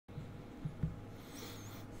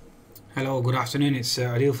Hello, good afternoon. It's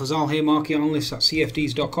Adil Fazal here, market analyst at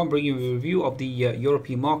CFDs.com, bringing you a review of the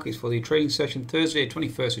European markets for the trading session Thursday,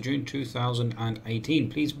 21st of June 2018.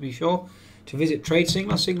 Please be sure to visit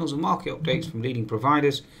TradeSignal, signals and market updates from leading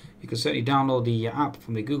providers. You can certainly download the app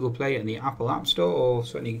from the Google Play and the Apple App Store, or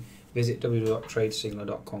certainly visit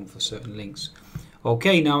www.tradesignal.com for certain links.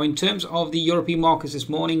 Okay, now in terms of the European markets this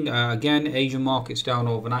morning, again, Asian markets down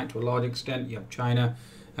overnight to a large extent. You have China,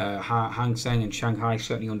 Hang Seng and Shanghai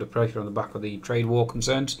certainly under pressure on the back of the trade war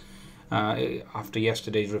concerns after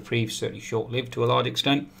yesterday's reprieve, certainly short-lived to a large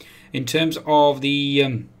extent. In terms of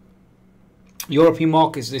the European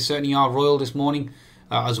markets, they certainly are royal this morning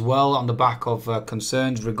as well on the back of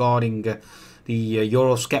concerns regarding the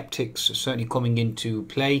Eurosceptics certainly coming into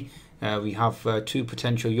play. We have two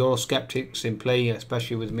potential Eurosceptics in play,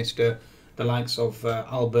 especially with the likes of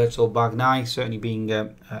Alberto Bagnai certainly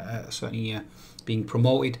being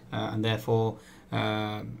promoted, and therefore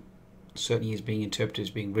certainly is being interpreted as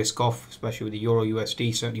being risk off, especially with the Euro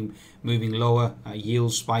USD certainly moving lower,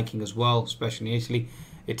 yields spiking as well, especially in Italy.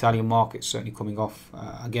 Italian markets certainly coming off.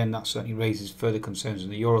 Again, that certainly raises further concerns in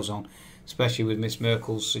the Eurozone, especially with Miss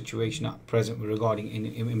Merkel's situation at present regarding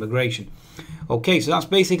immigration. Okay, so that's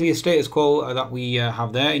basically a status quo that we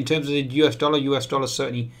have there. In terms of the US dollar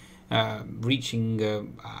certainly reaching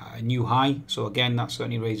a new high. So again, that's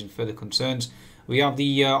certainly raising further concerns. We have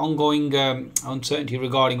the ongoing uncertainty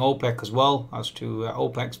regarding OPEC as well, as to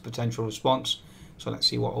OPEC's potential response. So let's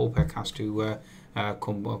see what OPEC has to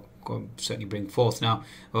certainly bring forth. Now,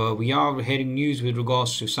 we are hearing news with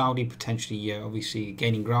regards to Saudi potentially obviously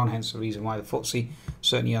gaining ground, hence the reason why the FTSE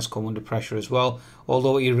certainly has come under pressure as well.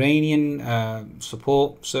 Although Iranian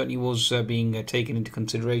support certainly was being taken into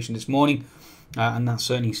consideration this morning, and that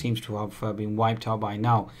certainly seems to have been wiped out by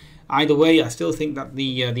now. Either way, I still think that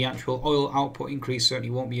the actual oil output increase certainly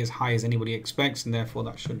won't be as high as anybody expects, and therefore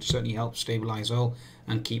that should certainly help stabilize oil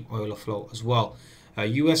and keep oil afloat as well.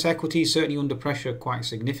 US equities certainly under pressure quite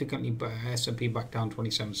significantly, but S&P back down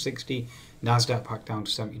 27.60, Nasdaq back down to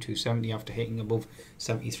 72.70 after hitting above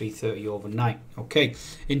 73.30 overnight. Okay,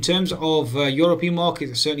 in terms of European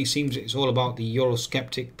markets, it certainly seems it's all about the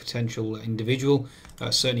Eurosceptic potential individual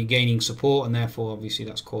certainly gaining support, and therefore obviously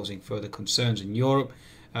that's causing further concerns in Europe.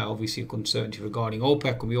 Obviously uncertainty regarding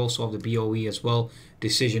OPEC, and we also have the BOE as well,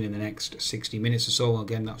 decision in the next 60 minutes or so.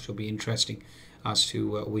 Again, that should be interesting as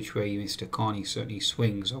to which way Mr. Carney certainly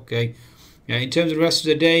swings. Okay, in terms of the rest of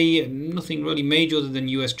the day, nothing really major other than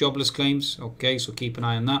US jobless claims. Okay, so keep an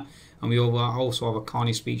eye on that. And we also have a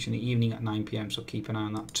Carney speech in the evening at 9 PM, so keep an eye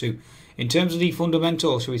on that too. In terms of the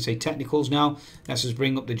fundamental, or shall we say technicals now, let's just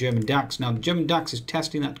bring up the German DAX. Now, the German DAX is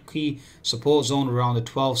testing that key support zone around the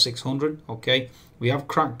 12,600. Okay, we have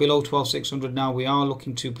cracked below 12,600 now. We are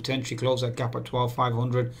looking to potentially close that gap at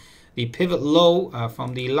 12,500. The pivot low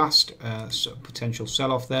from the last potential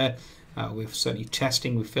sell-off there, we're certainly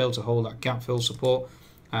testing. We failed to hold that gap fill support.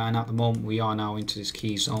 And at the moment we are now into this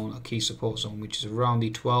key zone, a key support zone, which is around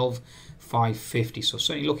the 12,550. So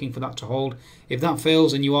certainly looking for that to hold. If that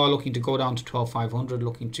fails, and you are looking to go down to 12,500,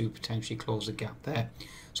 looking to potentially close the gap there.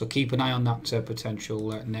 So keep an eye on that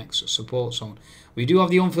potential next support zone. We do have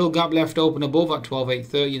the unfilled gap left open above at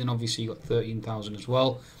 12,830. Then obviously you got 13,000 as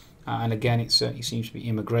well. And again, it certainly seems to be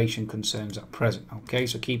immigration concerns at present. Okay,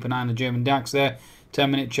 so keep an eye on the German DAX there.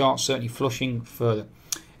 10-minute chart certainly flushing further.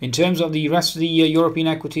 In terms of the rest of the European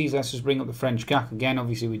equities, let's just bring up the French CAC. Again,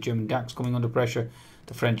 obviously with German DAX coming under pressure,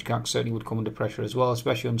 the French CAC certainly would come under pressure as well,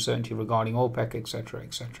 especially uncertainty regarding OPEC, etc.,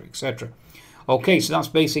 etc., etc. Okay, so that's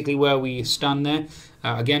basically where we stand there.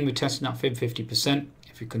 Again, we're testing that fib 50%.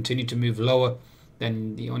 If we continue to move lower,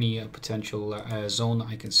 then the only potential zone that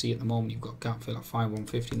I can see at the moment, you've got gap fill at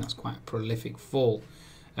 5,150, and that's quite a prolific fall.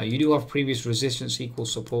 You do have previous resistance equal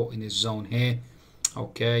support in this zone here.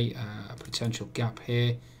 Okay, potential gap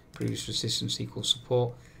here, previous resistance equals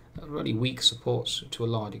support, really weak supports to a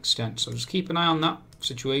large extent. So just keep an eye on that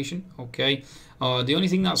situation. Okay, the only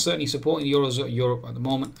thing that's certainly supporting the Europe at the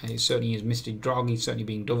moment certainly is Mr. Draghi certainly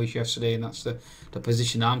being dovish yesterday, and that's the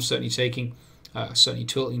position I'm certainly taking. Certainly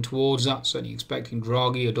tilting towards that, certainly expecting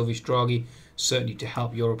Draghi, a dovish Draghi, certainly to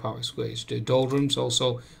help Europe out of its doldrums.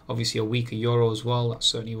 Also, obviously a weaker euro as well, that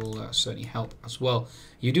certainly will certainly help as well.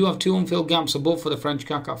 You do have two unfilled gaps above for the French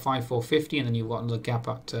CAC at 5,450, and then you've got another gap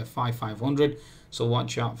at 5,500. So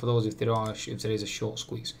watch out for those if there is a short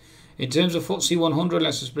squeeze. In terms of FTSE 100,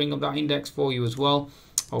 let's just bring up that index for you as well.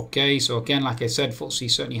 Okay, so again, like I said, FTSE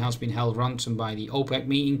certainly has been held ransom by the OPEC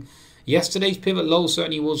meeting. Yesterday's pivot low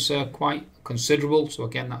certainly was quite considerable, so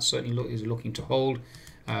again that certainly is looking to hold.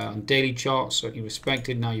 On daily charts certainly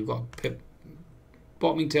respected. Now you've got a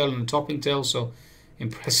bottoming tail and a topping tail, so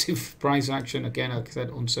impressive price action. Again, like I said,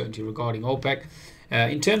 uncertainty regarding OPEC.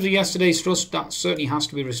 In terms of yesterday's thrust, that certainly has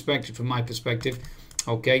to be respected from my perspective.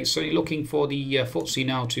 Okay, certainly looking for the FTSE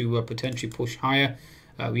now to potentially push higher.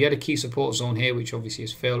 We had a key support zone here, which obviously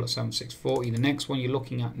has failed at 7640. The next one you're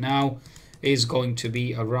looking at now is going to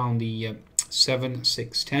be around the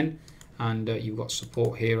 7610, and you've got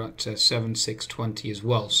support here at 7620 as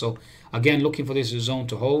well. So again, looking for this zone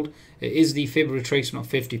to hold. It is the fib retracement of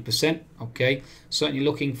 50%. Okay, certainly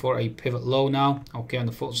looking for a pivot low now. Okay, on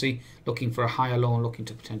the FTSE, looking for a higher low and looking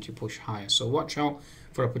to potentially push higher. So watch out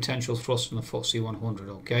for a potential thrust on the FTSE 100.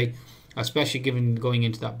 Okay, especially given going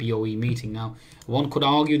into that BOE meeting now. One could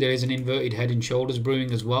argue there is an inverted head and shoulders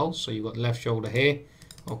brewing as well. So you've got left shoulder here.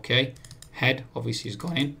 Okay, head obviously has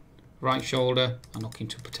gone in. Right shoulder and looking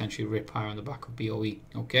to potentially rip higher on the back of BOE.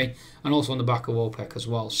 Okay, and also on the back of OPEC as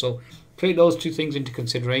well. So take those two things into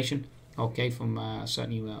consideration. Okay, from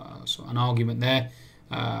certainly so an argument there.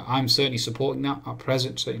 I'm certainly supporting that at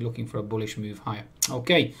present. Certainly looking for a bullish move higher.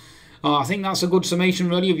 Okay. I think that's a good summation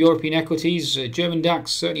really of European equities. German DAX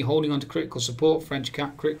certainly holding on to critical support. French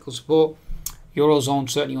CAC critical support. Eurozone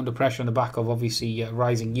certainly under pressure on the back of obviously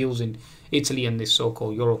rising yields in Italy and this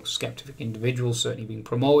so-called Eurosceptic individual certainly being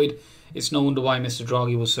promoted. It's no wonder why Mr.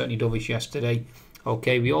 Draghi was certainly dovish yesterday.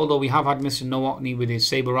 Okay, although we have had Mr. Nowotny with his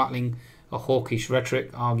saber rattling, a hawkish rhetoric,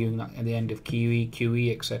 arguing that at the end of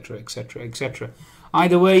QE, etc., etc., etc.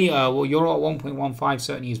 Either way, well, Euro at 1.15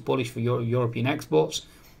 certainly is bullish for European exports,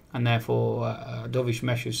 and therefore dovish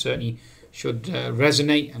measures certainly should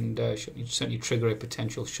resonate and should certainly trigger a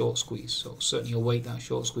potential short squeeze. So certainly await that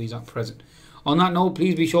short squeeze at present. On that note,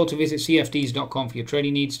 please be sure to visit cfds.com for your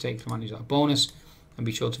trading needs. Take advantage of that bonus, and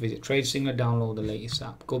be sure to visit TradeSignal, download the latest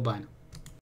app. Goodbye now.